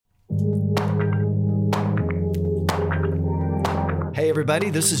Hey everybody,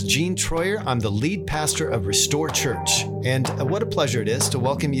 this is Gene Troyer. I'm the lead pastor of Restore Church, and what a pleasure it is to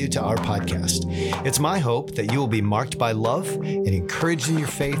welcome you to our podcast. It's my hope that you will be marked by love and encouraged in your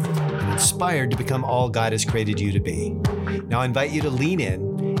faith and inspired to become all God has created you to be. Now I invite you to lean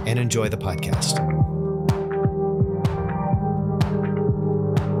in and enjoy the podcast.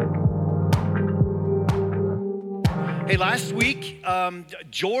 Hey, last week,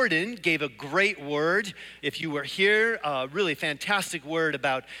 Jordan gave a great word. If you were here, a really fantastic word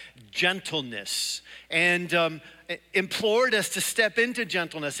about gentleness, and implored us to step into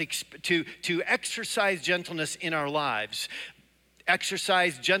gentleness, to exercise gentleness in our lives.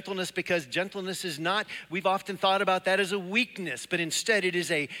 Exercise gentleness because gentleness is not, we've often thought about that as a weakness, but instead it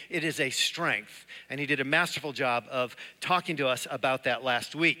is a strength. And he did a masterful job of talking to us about that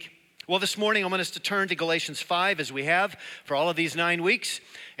last week. Well, this morning I want us to turn to Galatians 5 as we have for all of these 9 weeks.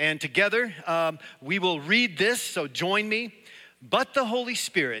 And together we will read this, so join me. But the Holy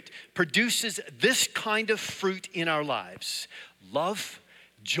Spirit produces this kind of fruit in our lives: love,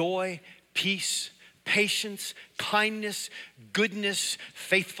 joy, peace, patience, kindness, goodness,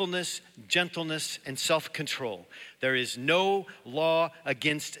 faithfulness, gentleness, and self-control. There is no law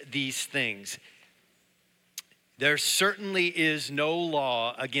against these things. There certainly is no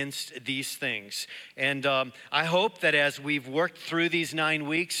law against these things. And I hope that as we've worked through these 9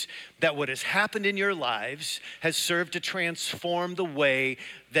 weeks, that what has happened in your lives has served to transform the way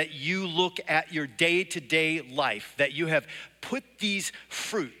that you look at your day-to-day life, that you have put these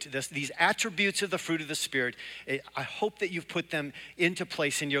fruit, these attributes of the fruit of the Spirit, I hope that you've put them into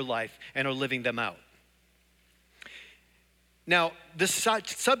place in your life and are living them out. Now, the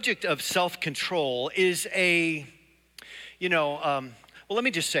subject of self-control is well, let me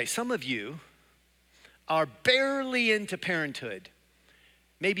just say, some of you are barely into parenthood.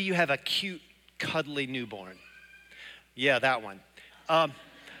 Maybe you have a cute, cuddly newborn. Yeah, that one.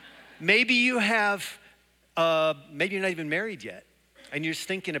 Maybe you have, maybe you're not even married yet, and you're just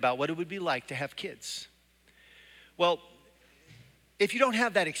thinking about what it would be like to have kids. Well, if you don't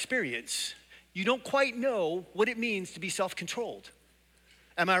have that experience, you don't quite know what it means to be self-controlled.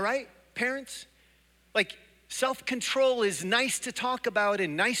 Am I right, parents? Like, self-control is nice to talk about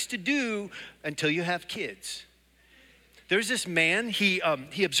and nice to do until you have kids. There's this man, he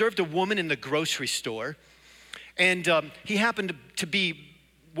observed a woman in the grocery store, and he happened to be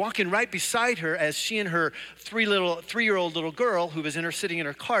walking right beside her as she and her three-year-old little girl, who was sitting in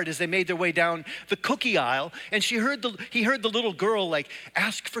her cart, as they made their way down the cookie aisle, and he heard the little girl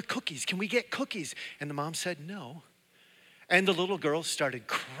ask for cookies. Can we get cookies? And the mom said no. And the little girl started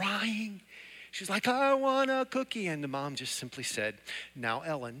crying. She's like, I want a cookie. And the mom just simply said, now,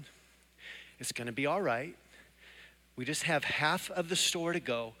 Ellen, it's going to be all right. We just have half of the store to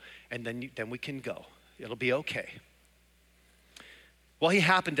go, and then we can go. It'll be okay. Well, he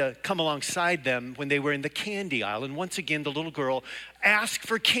happened to come alongside them when they were in the candy aisle. And once again, the little girl asked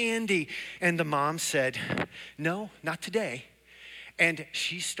for candy. And the mom said, no, not today. And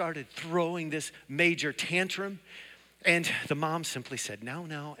she started throwing this major tantrum. And the mom simply said,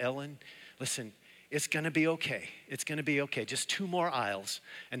 now, Ellen, listen, it's going to be okay. It's going to be okay. Just 2 more aisles,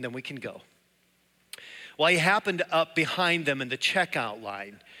 and then we can go. Well, he happened up behind them in the checkout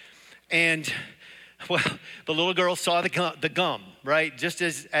line. And well, the little girl saw the gum, right? Just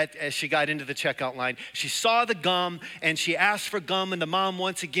as she got into the checkout line, she saw the gum and she asked for gum, and the mom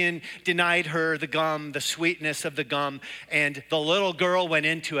once again denied her the gum, the sweetness of the gum, and the little girl went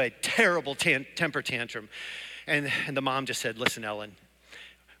into a terrible temper tantrum. And the mom just said, listen, Ellen,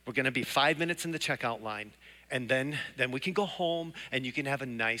 we're gonna be 5 minutes in the checkout line, and then we can go home and you can have a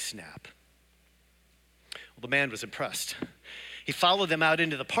nice nap. Well, the man was impressed. He followed them out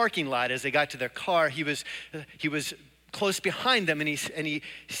into the parking lot. As they got to their car, he was close behind them, and he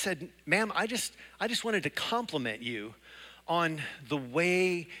said, ma'am, I just wanted to compliment you on the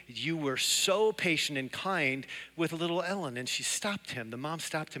way you were so patient and kind with little Ellen. And she stopped him. The mom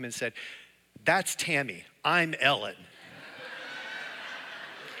stopped him and said, that's Tammy. I'm Ellen.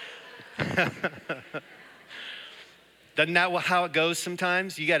 Doesn't that how it goes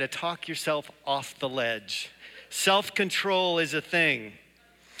sometimes? You got to talk yourself off the ledge. Self-control is a thing.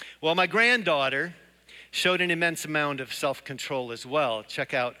 Well, my granddaughter showed an immense amount of self-control as well.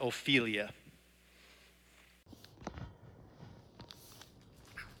 Check out Ophelia.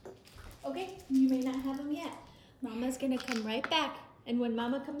 Okay, you may not have them yet. Mama's gonna come right back. And when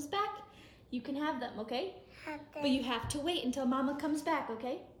Mama comes back, you can have them, okay? But you have to wait until Mama comes back,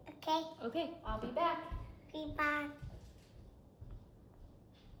 okay? Okay. Okay, I'll be back. Be back.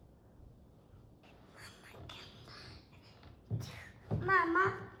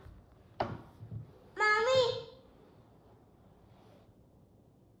 Mama. Mommy.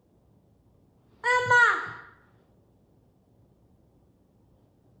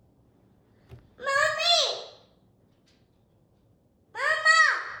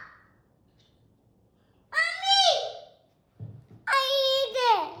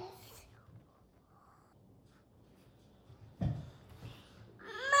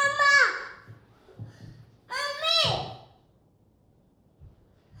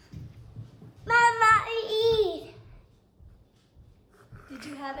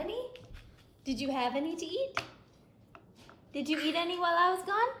 Did you have any to eat? Did you eat any while I was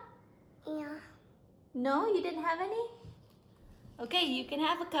gone? Yeah. No, you didn't have any? Okay, you can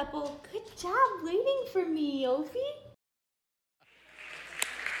have a couple. Good job waiting for me, Ophi.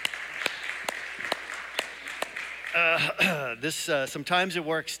 Sometimes it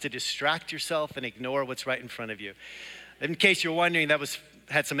works to distract yourself and ignore what's right in front of you. In case you're wondering,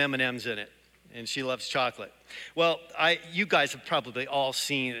 had some M&Ms in it, and she loves chocolate. Well, you guys have probably all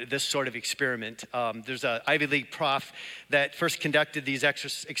seen this sort of experiment. There's an Ivy League prof that first conducted these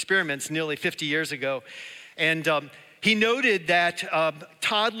experiments nearly 50 years ago, and he noted that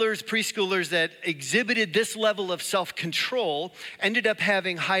toddlers, preschoolers that exhibited this level of self-control ended up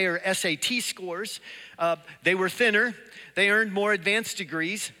having higher SAT scores. They were thinner. They earned more advanced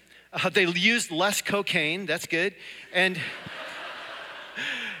degrees. They used less cocaine. That's good.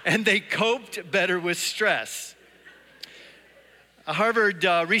 And they coped better with stress. A Harvard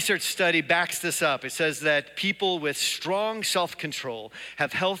research study backs this up. It says that people with strong self-control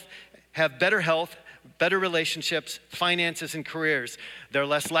have better health, better relationships, finances, and careers. They're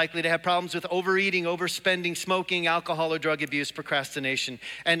less likely to have problems with overeating, overspending, smoking, alcohol or drug abuse, procrastination,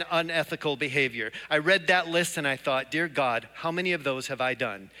 and unethical behavior. I read that list and I thought, dear God, how many of those have I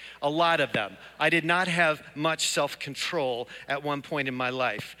done? A lot of them. I did not have much self-control at one point in my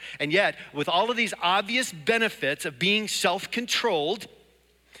life. And yet, with all of these obvious benefits of being self-controlled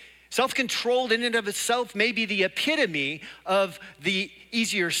in and of itself may be the epitome of the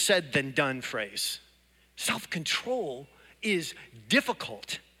easier said than done phrase. Self-control is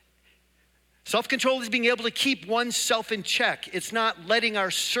difficult. Self-control is being able to keep oneself in check. It's not letting our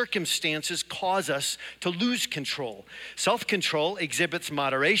circumstances cause us to lose control. Self-control exhibits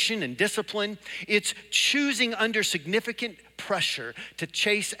moderation and discipline. It's choosing under significant pressure to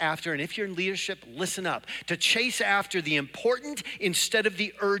chase after, and if you're in leadership, listen up, to chase after the important instead of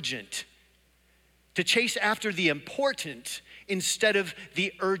the urgent. To chase after the important instead of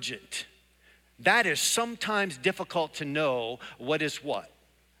the urgent. That is sometimes difficult to know what is what,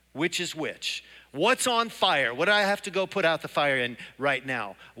 which is which. What's on fire? What do I have to go put out the fire in right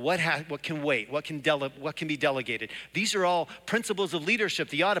now? What can wait? What can be delegated? These are all principles of leadership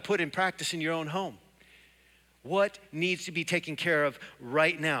that you ought to put in practice in your own home. What needs to be taken care of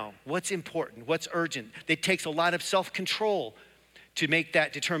right now? What's important? What's urgent? It takes a lot of self-control to make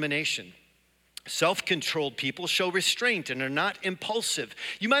that determination. Self-controlled people show restraint and are not impulsive.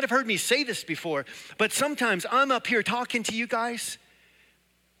 You might have heard me say this before, but sometimes I'm up here talking to you guys,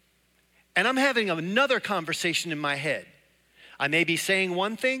 and I'm having another conversation in my head. I may be saying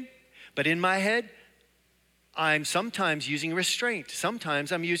one thing, but in my head, I'm sometimes using restraint.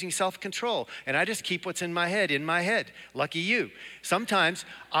 Sometimes I'm using self-control, and I just keep what's in my head. Lucky you. Sometimes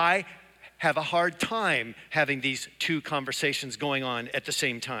I have a hard time having these two conversations going on at the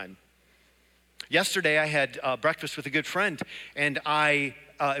same time. Yesterday, I had breakfast with a good friend, and it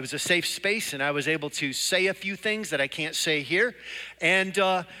was a safe space, and I was able to say a few things that I can't say here, and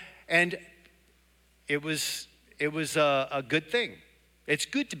it was a good thing. It's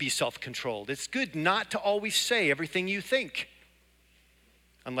good to be self-controlled. It's good not to always say everything you think,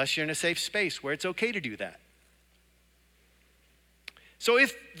 unless you're in a safe space where it's okay to do that. So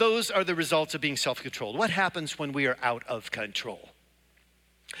if those are the results of being self-controlled, what happens when we are out of control?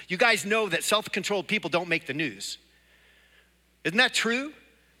 You guys know that self-controlled people don't make the news. Isn't that true?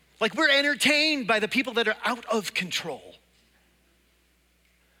 Like, we're entertained by the people that are out of control.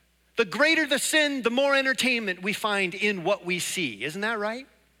 The greater the sin, the more entertainment we find in what we see. Isn't that right?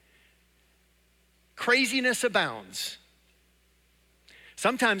 Craziness abounds.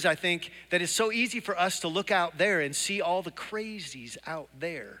 Sometimes I think that it's so easy for us to look out there and see all the crazies out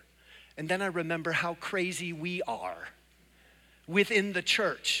there. And then I remember how crazy we are within the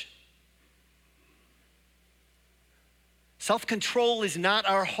church. Self-control is not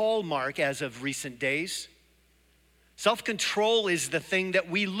our hallmark as of recent days. Self-control is the thing that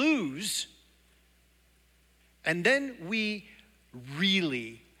we lose, and then we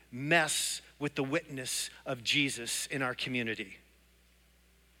really mess with the witness of Jesus in our community.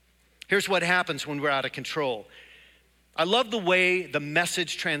 Here's what happens when we're out of control. I love the way the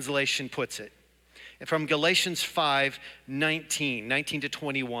Message translation puts it. From Galatians 5:19 to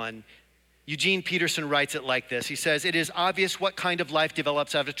 21, Eugene Peterson writes it like this. He says, "It is obvious what kind of life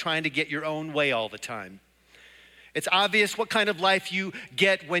develops out of trying to get your own way all the time. It's obvious what kind of life you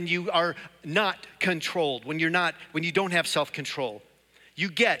get when you are not controlled, when you don't have self-control. You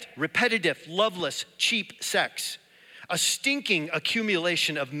get repetitive, loveless, cheap sex, a stinking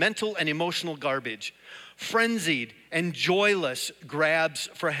accumulation of mental and emotional garbage, frenzied and joyless grabs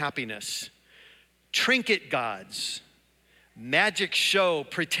for happiness, trinket gods, magic show,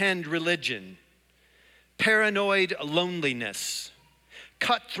 pretend religion, paranoid loneliness,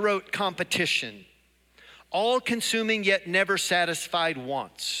 cutthroat competition, all-consuming yet never satisfied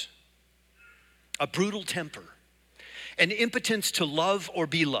wants, a brutal temper, an impotence to love or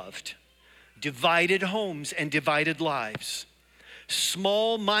be loved, divided homes and divided lives,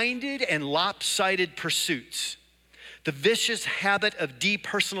 small-minded and lopsided pursuits, the vicious habit of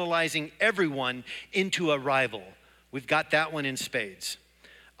depersonalizing everyone into a rival. We've got that one in spades.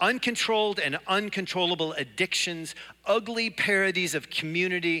 Uncontrolled and uncontrollable addictions, ugly parodies of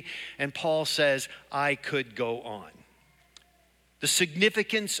community, and Paul says, I could go on. The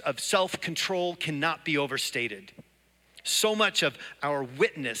significance of self-control cannot be overstated. So much of our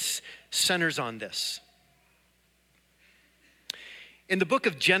witness centers on this. In the book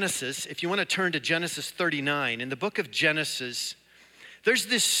of Genesis, if you want to turn to Genesis 39, in the book of Genesis, there's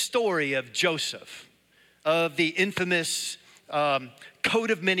this story of Joseph, of the infamous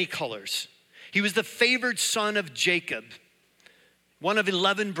coat of many colors. He was the favored son of Jacob, one of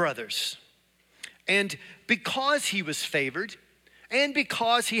 11 brothers. And because he was favored, and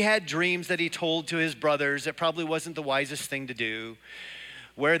because he had dreams that he told to his brothers, that probably wasn't the wisest thing to do,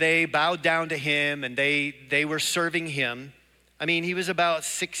 where they bowed down to him and they were serving him. I mean, he was about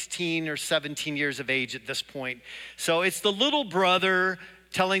 16 or 17 years of age at this point. So it's the little brother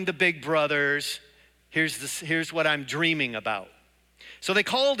telling the big brothers, here's what I'm dreaming about. So they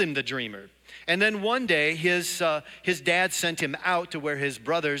called him the dreamer. And then one day, his dad sent him out to where his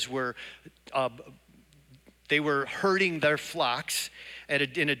brothers were, they were herding their flocks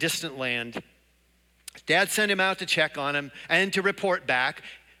in a distant land. Dad sent him out to check on him and to report back.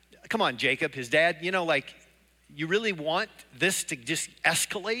 Come on, Jacob, his dad, you really want this to just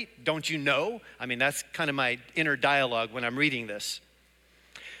escalate? Don't you know? I mean, that's kind of my inner dialogue when I'm reading this.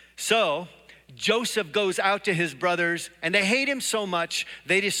 So Joseph goes out to his brothers, and they hate him so much,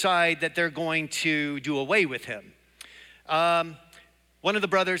 they decide that they're going to do away with him. One of the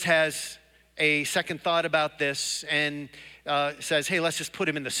brothers has a second thought about this and says, hey, let's just put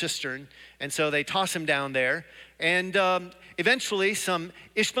him in the cistern. And so they toss him down there. And eventually some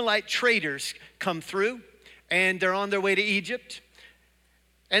Ishmaelite traders come through, and they're on their way to Egypt.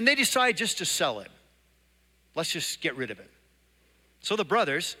 And they decide just to sell him. Let's just get rid of him. So the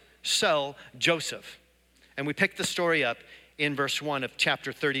brothers sell Joseph. And we pick the story up in verse 1 of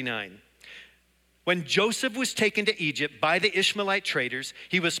chapter 39. When Joseph was taken to Egypt by the Ishmaelite traders,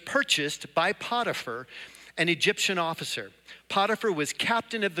 he was purchased by Potiphar, an Egyptian officer. Potiphar was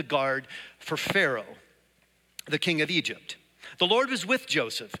captain of the guard for Pharaoh, the king of Egypt. The Lord was with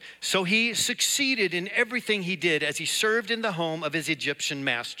Joseph, so he succeeded in everything he did as he served in the home of his Egyptian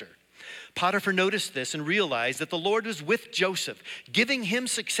master. Potiphar noticed this and realized that the Lord was with Joseph, giving him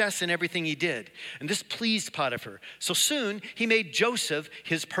success in everything he did. And this pleased Potiphar. So soon he made Joseph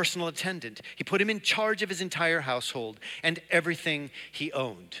his personal attendant. He put him in charge of his entire household and everything he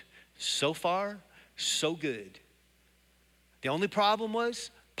owned. So far, so good. The only problem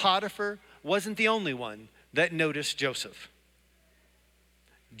was Potiphar wasn't the only one that noticed Joseph.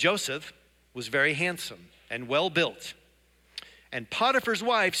 Joseph was very handsome and well built. And Potiphar's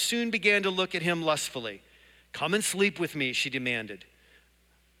wife soon began to look at him lustfully. Come and sleep with me, she demanded.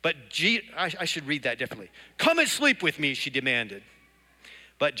 But I should read that differently. Come and sleep with me, she demanded.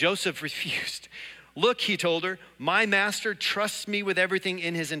 But Joseph refused. Look, he told her, my master trusts me with everything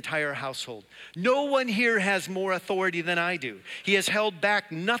in his entire household. No one here has more authority than I do. He has held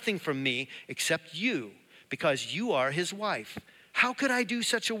back nothing from me except you, because you are his wife. How could I do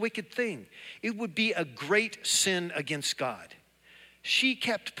such a wicked thing? It would be a great sin against God. She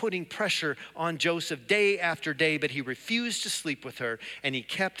kept putting pressure on Joseph day after day, but he refused to sleep with her, and he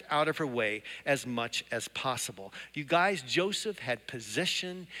kept out of her way as much as possible. You guys, Joseph had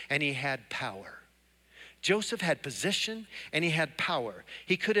position and he had power. Joseph had position and he had power.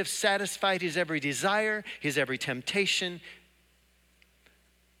 He could have satisfied his every desire, his every temptation,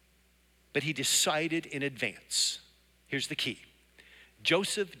 but he decided in advance. Here's the key.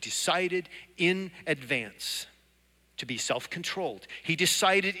 Joseph decided in advance to be self-controlled. He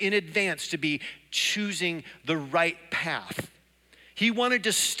decided in advance to be choosing the right path. He wanted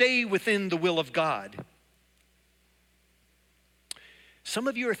to stay within the will of God. Some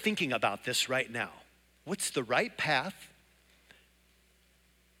of you are thinking about this right now. What's the right path?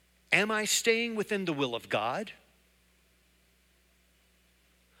 Am I staying within the will of God?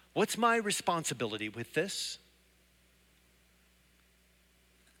 What's my responsibility with this?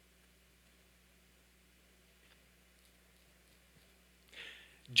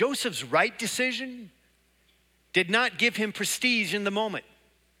 Joseph's right decision did not give him prestige in the moment.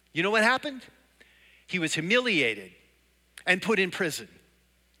 You know what happened? He was humiliated. and put in prison.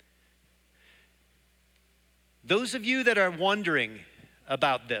 Those of you that are wondering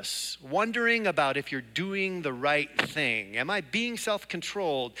about this, wondering about if you're doing the right thing, am I being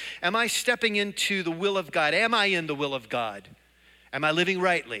self-controlled? Am I stepping into the will of God? Am I in the will of God? Am I living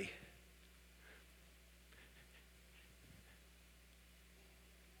rightly?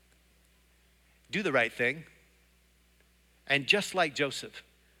 Do the right thing. And just like Joseph,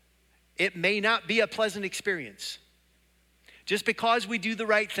 it may not be a pleasant experience. Just because we do the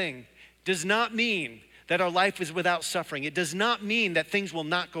right thing does not mean that our life is without suffering. It does not mean that things will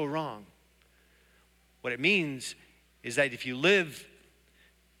not go wrong. What it means is that if you live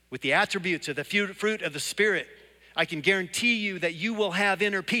with the attributes of the fruit of the Spirit, I can guarantee you that you will have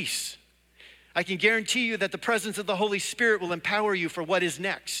inner peace. I can guarantee you that the presence of the Holy Spirit will empower you for what is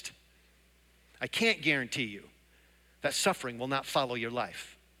next. I can't guarantee you that suffering will not follow your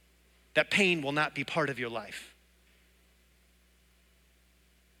life, that pain will not be part of your life.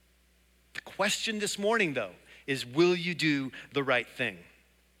 The question this morning, though, is will you do the right thing?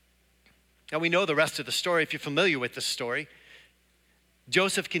 Now, we know the rest of the story if you're familiar with this story.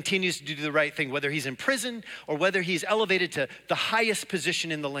 Joseph continues to do the right thing, whether he's in prison or whether he's elevated to the highest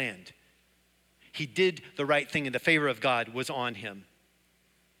position in the land. He did the right thing and the favor of God was on him.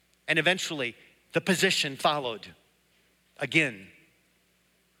 And eventually, the position followed again.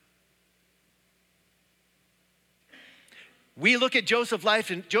 We look at Joseph's life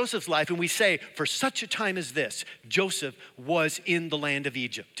and we say, for such a time as this, Joseph was in the land of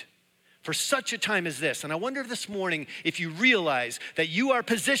Egypt. For such a time as this. And I wonder this morning if you realize that you are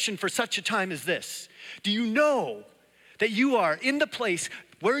positioned for such a time as this. Do you know that you are in the place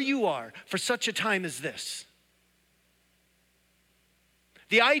where you are for such a time as this?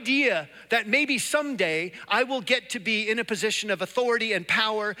 The idea that maybe someday I will get to be in a position of authority and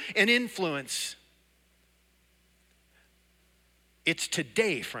power and influence. It's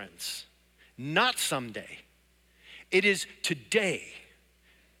today, friends, not someday. It is today.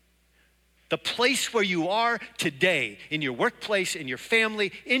 The place where you are today, in your workplace, in your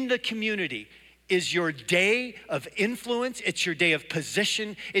family, in the community, is your day of influence. It's your day of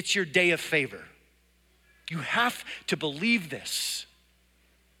position. It's your day of favor. You have to believe this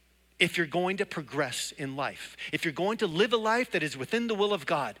if you're going to progress in life. If you're going to live a life that is within the will of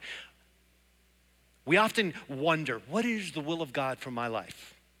God. We often wonder, what is the will of God for my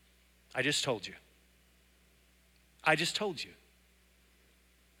life? I just told you. I just told you.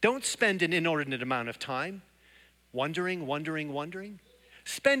 Don't spend an inordinate amount of time wondering.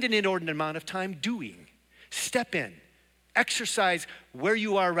 Spend an inordinate amount of time doing. Step in. Exercise where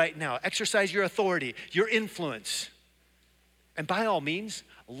you are right now. Exercise your authority, your influence. And by all means,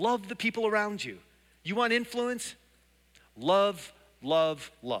 love the people around you. You want influence? Love,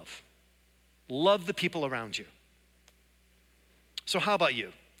 love, love. Love the people around you. So how about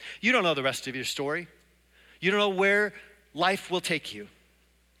you? You don't know the rest of your story. You don't know where life will take you.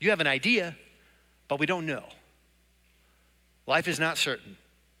 You have an idea, but we don't know. Life is not certain.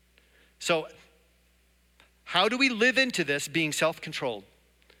 So how do we live into this being self-controlled?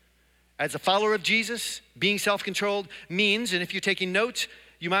 As a follower of Jesus, being self-controlled means, and if you're taking notes,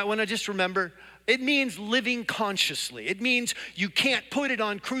 you might want to just remember, it means living consciously. It means you can't put it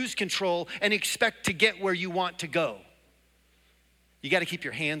on cruise control and expect to get where you want to go. You got to keep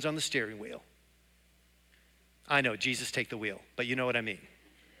your hands on the steering wheel. I know, Jesus, take the wheel, but you know what I mean.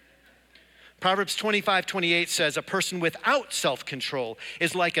 Proverbs 25:28 says, a person without self-control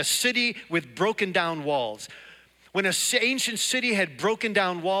is like a city with broken down walls. When an ancient city had broken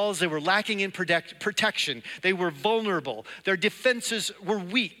down walls, they were lacking in protection. They were vulnerable. Their defenses were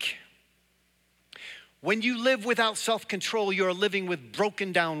weak. When you live without self-control, you're living with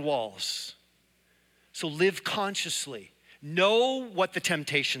broken down walls. So live consciously. Know what the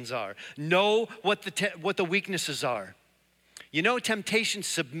temptations are. Know what the weaknesses are. You know, temptation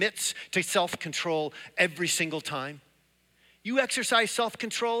submits to self-control every single time. You exercise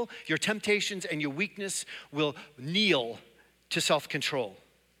self-control, your temptations and your weakness will kneel to self-control.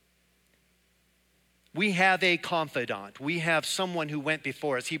 We have a confidant. We have someone who went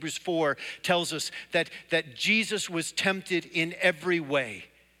before us. Hebrews 4 tells us that Jesus was tempted in every way.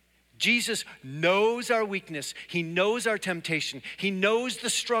 Jesus knows our weakness. He knows our temptation. He knows the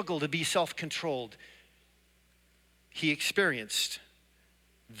struggle to be self-controlled. He experienced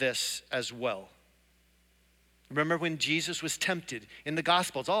this as well. Remember when Jesus was tempted in the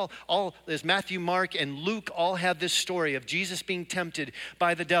Gospels, all there's Matthew, Mark, and Luke all have this story of Jesus being tempted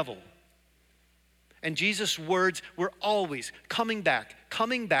by the devil. And Jesus' words were always coming back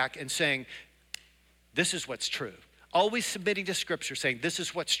and saying, this is what's true. Always submitting to Scripture, saying, this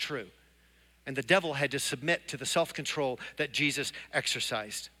is what's true. And the devil had to submit to the self-control that Jesus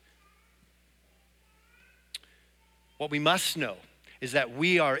exercised. What we must know is that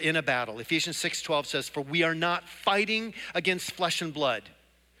we are in a battle. Ephesians 6:12 says, "For we are not fighting against flesh and blood."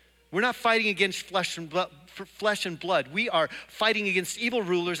 We're not fighting against flesh and blood. We are fighting against evil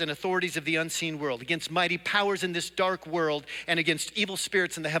rulers and authorities of the unseen world, against mighty powers in this dark world, and against evil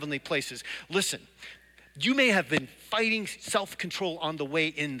spirits in the heavenly places. Listen, you may have been fighting self-control on the way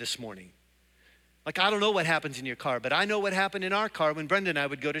in this morning. Like, I don't know what happens in your car, but I know what happened in our car when Brenda and I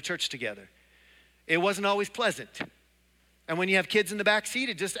would go to church together. It wasn't always pleasant. And when you have kids in the back seat,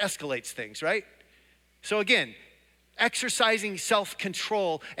 it just escalates things, right? So again, exercising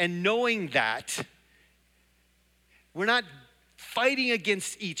self-control and knowing that we're not fighting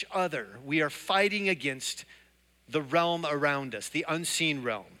against each other. We are fighting against the realm around us, the unseen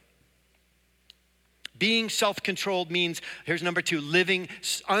realm. Being self-controlled means, here's number 2, living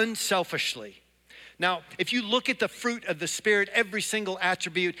unselfishly. Now, if you look at the fruit of the Spirit, every single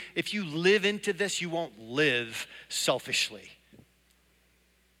attribute, if you live into this, you won't live selfishly.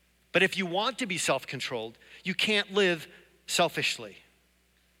 But if you want to be self-controlled, you can't live selfishly.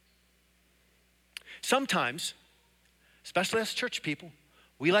 Sometimes, especially as church people,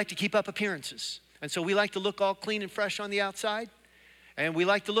 we like to keep up appearances. And so we like to look all clean and fresh on the outside, and we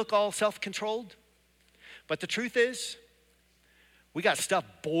like to look all self-controlled. But the truth is, we got stuff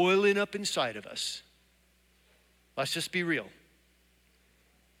boiling up inside of us. Let's just be real.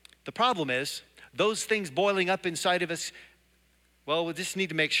 The problem is, those things boiling up inside of us, well, we just need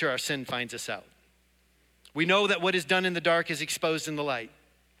to make sure our sin finds us out. We know that what is done in the dark is exposed in the light.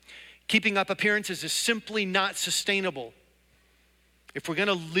 Keeping up appearances is simply not sustainable. If we're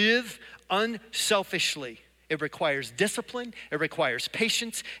gonna live unselfishly, it requires discipline, it requires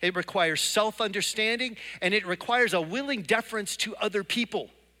patience, it requires self-understanding, and it requires a willing deference to other people.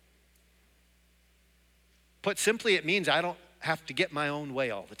 Put simply, it means I don't have to get my own way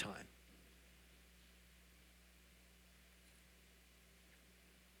all the time.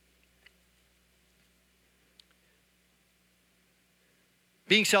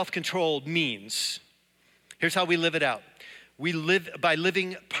 Being self-controlled means, here's how we live it out. We live by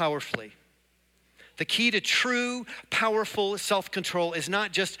living powerfully. The key to true, powerful self-control is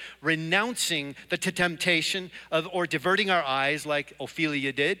not just renouncing the temptation or diverting our eyes like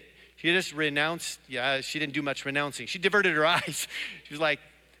Ophelia did. She just renounced, she didn't do much renouncing. She diverted her eyes. She was like,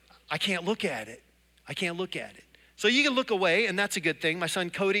 I can't look at it. I can't look at it. So you can look away, and that's a good thing. My son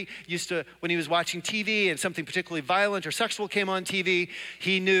Cody used to, when he was watching TV and something particularly violent or sexual came on TV,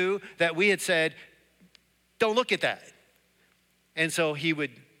 he knew that we had said, don't look at that. And so he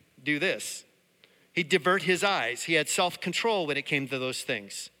would do this. He'd divert his eyes. He had self-control when it came to those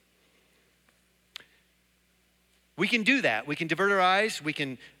things. We can do that. We can divert our eyes. We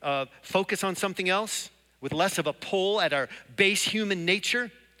can focus on something else with less of a pull at our base human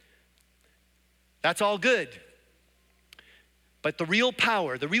nature. That's all good. But the real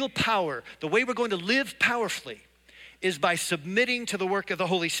power, the way we're going to live powerfully is by submitting to the work of the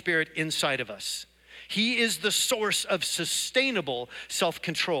Holy Spirit inside of us. He is the source of sustainable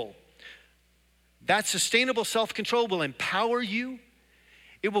self-control. That sustainable self-control will empower you.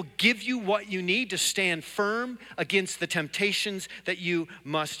 It will give you what you need to stand firm against the temptations that you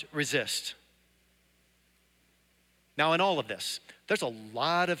must resist. Now, in all of this, there's a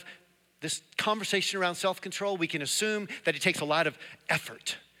lot of this conversation around self-control. We can assume that it takes a lot of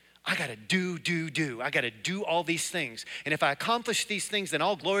effort. I gotta do. I gotta do all these things. And if I accomplish these things, then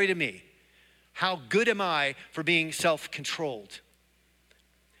all glory to me. How good am I for being self-controlled?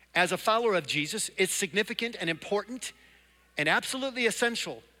 As a follower of Jesus, it's significant and important and absolutely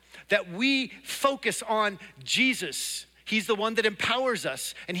essential that we focus on Jesus. He's the one that empowers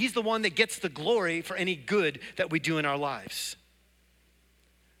us, and he's the one that gets the glory for any good that we do in our lives.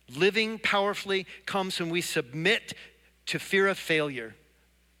 Living powerfully comes when we submit to fear of failure.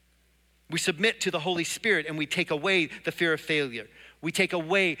 We submit to the Holy Spirit and we take away the fear of failure. We take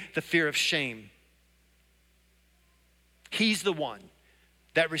away the fear of shame. He's the one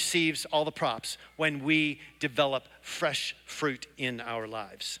that receives all the props when we develop fresh fruit in our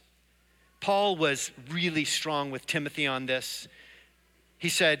lives. Paul was really strong with Timothy on this. He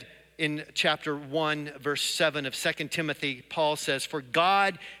said in chapter 1, verse 7 of 2 Timothy, Paul says, for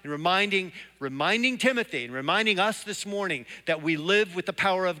God, in reminding Timothy and reminding us this morning that we live with the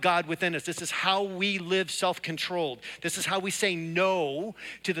power of God within us. This is how we live self-controlled. This is how we say no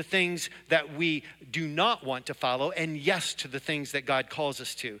to the things that we do not want to follow and yes to the things that God calls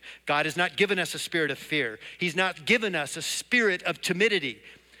us to. God has not given us a spirit of fear. He's not given us a spirit of timidity,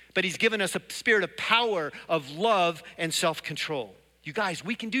 but he's given us a spirit of power, of love, and self-control. You guys,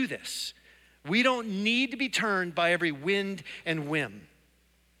 we can do this. We don't need to be turned by every wind and whim.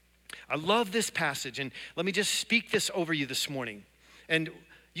 I love this passage, and let me just speak this over you this morning. And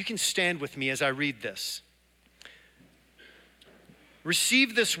you can stand with me as I read this.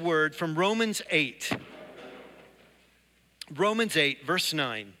 Receive this word from Romans 8. Romans 8, verse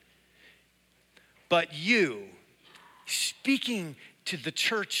 9. But you, speaking to the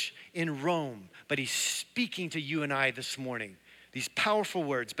church in Rome, but he's speaking to you and I this morning. These powerful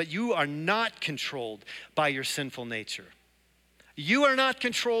words, but you are not controlled by your sinful nature. You are not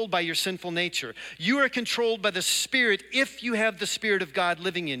controlled by your sinful nature. You are controlled by the Spirit if you have the Spirit of God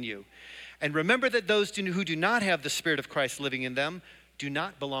living in you. And remember that those who do not have the Spirit of Christ living in them do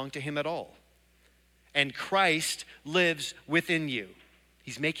not belong to him at all. And Christ lives within you.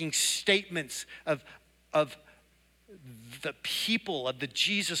 He's making statements of the people of the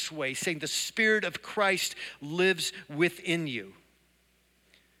Jesus way, saying the Spirit of Christ lives within you.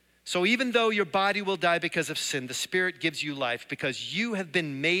 So even though your body will die because of sin, the Spirit gives you life because you have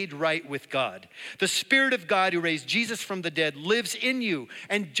been made right with God. The Spirit of God who raised Jesus from the dead lives in you.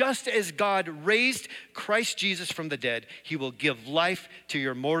 And just as God raised Christ Jesus from the dead, he will give life to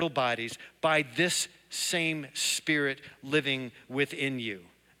your mortal bodies by this same Spirit living within you.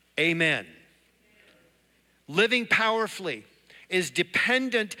 Amen. Living powerfully is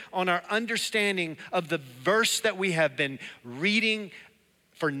dependent on our understanding of the verse that we have been reading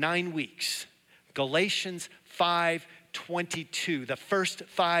for 9 weeks. Galatians 5:22, the first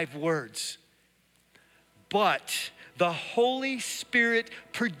 5 words. But the Holy Spirit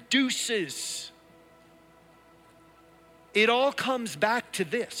produces. It all comes back to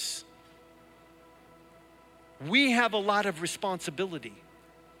this. We have a lot of responsibility,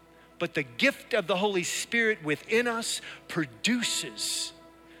 but the gift of the Holy Spirit within us produces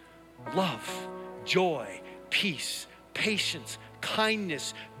love, joy, peace, patience,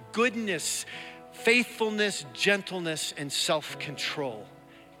 kindness, goodness, faithfulness, gentleness, and self-control.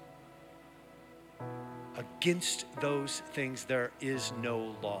 Against those things there is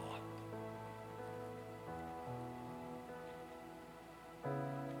no law.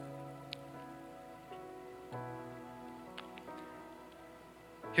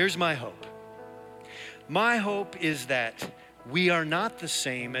 Here's my hope. My hope is that we are not the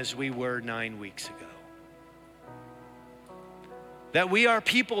same as we were 9 weeks ago. That we are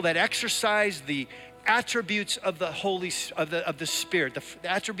people that exercise the attributes of the Spirit, the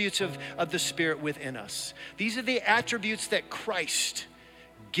attributes of the Spirit within us. These are the attributes that Christ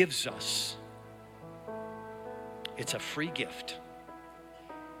gives us. It's a free gift.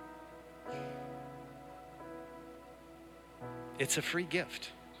 It's a free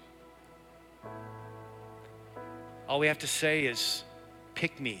gift. All we have to say is,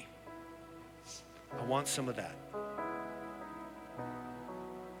 pick me. I want some of that.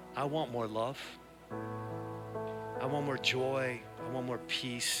 I want more love. I want more joy. I want more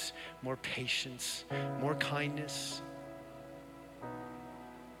peace, more patience, more kindness.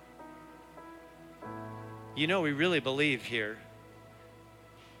 You know, we really believe here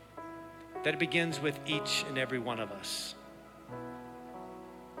that it begins with each and every one of us.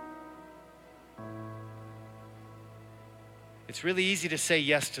 It's really easy to say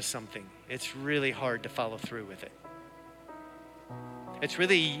yes to something. It's really hard to follow through with it. It's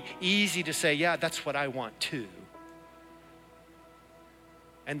really easy to say, yeah, that's what I want too.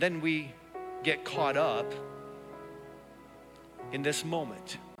 And then we get caught up in this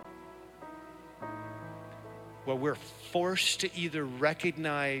moment where we're forced to either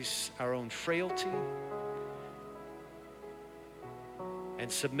recognize our own frailty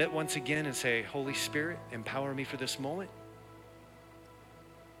and submit once again and say, Holy Spirit, empower me for this moment.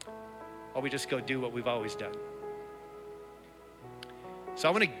 Or we just go do what we've always done. So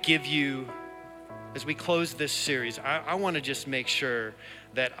I want to give you, as we close this series, I want to just make sure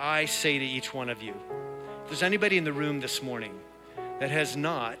that I say to each one of you, if there's anybody in the room this morning that has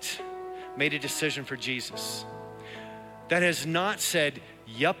not made a decision for Jesus, that has not said,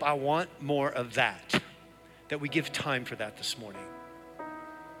 yep, I want more of that we give time for that this morning.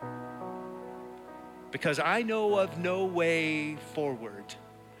 Because I know of no way forward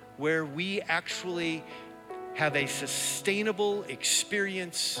where we actually have a sustainable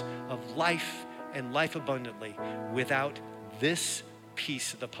experience of life and life abundantly without this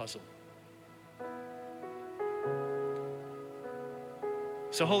piece of the puzzle.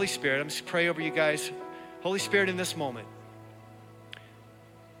 So Holy Spirit, I'm just pray over you guys. Holy Spirit, in this moment,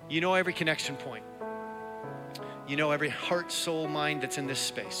 you know every connection point. You know every heart, soul, mind that's in this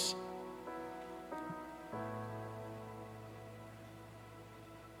space.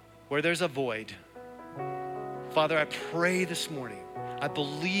 Where there's a void, Father, I pray this morning, I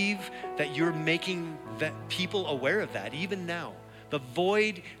believe that you're making people aware of that even now. The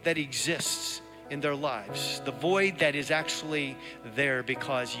void that exists in their lives, the void that is actually there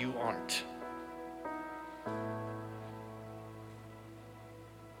because you aren't.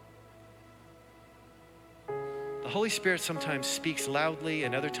 The Holy Spirit sometimes speaks loudly,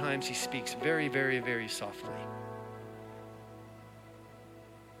 and other times he speaks very, very, very softly.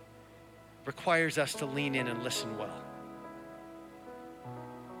 Requires us to lean in and listen well.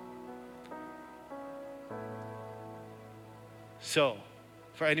 So,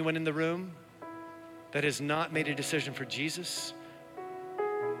 for anyone in the room that has not made a decision for Jesus,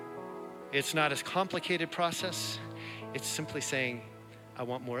 it's not a complicated process. It's simply saying, I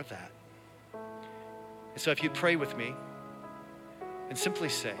want more of that. And so if you pray with me and simply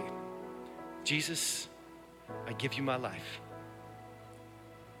say, Jesus, I give you my life.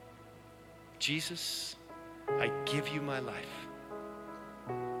 Jesus, I give you my life.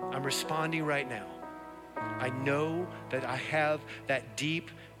 I'm responding right now. I know that I have that deep,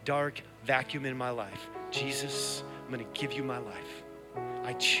 dark vacuum in my life. Jesus, I'm going to give you my life.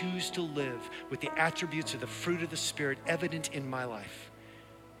 I choose to live with the attributes of the fruit of the Spirit evident in my life.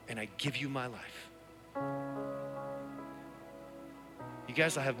 And I give you my life. You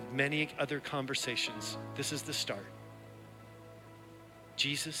guys, I have many other conversations. This is the start.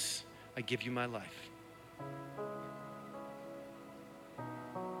 Jesus, I give you my life.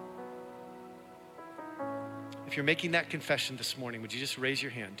 If you're making that confession this morning, would you just raise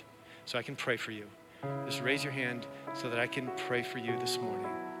your hand so I can pray for you? Just raise your hand so that I can pray for you this morning.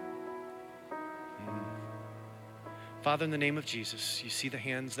 Father, in the name of Jesus, you see the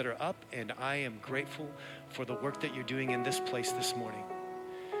hands that are up, and I am grateful for the work that you're doing in this place this morning.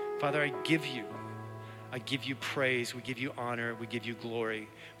 Father, I give you praise, we give you honor, we give you glory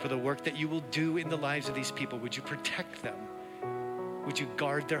for the work that you will do in the lives of these people. Would you protect them? Would you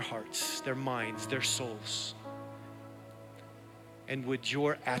guard their hearts, their minds, their souls? And would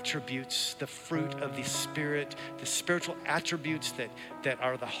your attributes, the fruit of the Spirit, the spiritual attributes that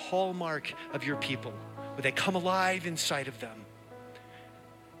are the hallmark of your people, would they come alive inside of them?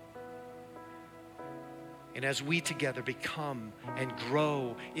 And as we together become and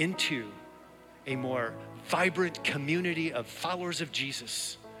grow into a more vibrant community of followers of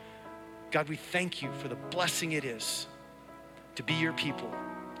Jesus, God, we thank you for the blessing it is to be your people.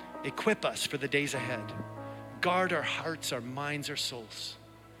 Equip us for the days ahead. Guard our hearts, our minds, our souls.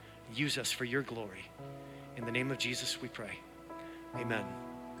 Use us for your glory. In the name of Jesus, we pray. Amen.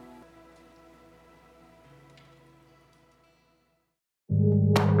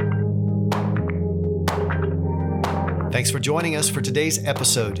 Thanks for joining us for today's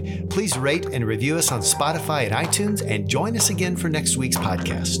episode. Please rate and review us on Spotify and iTunes, and join us again for next week's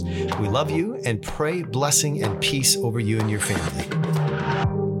podcast. We love you and pray blessing and peace over you and your family.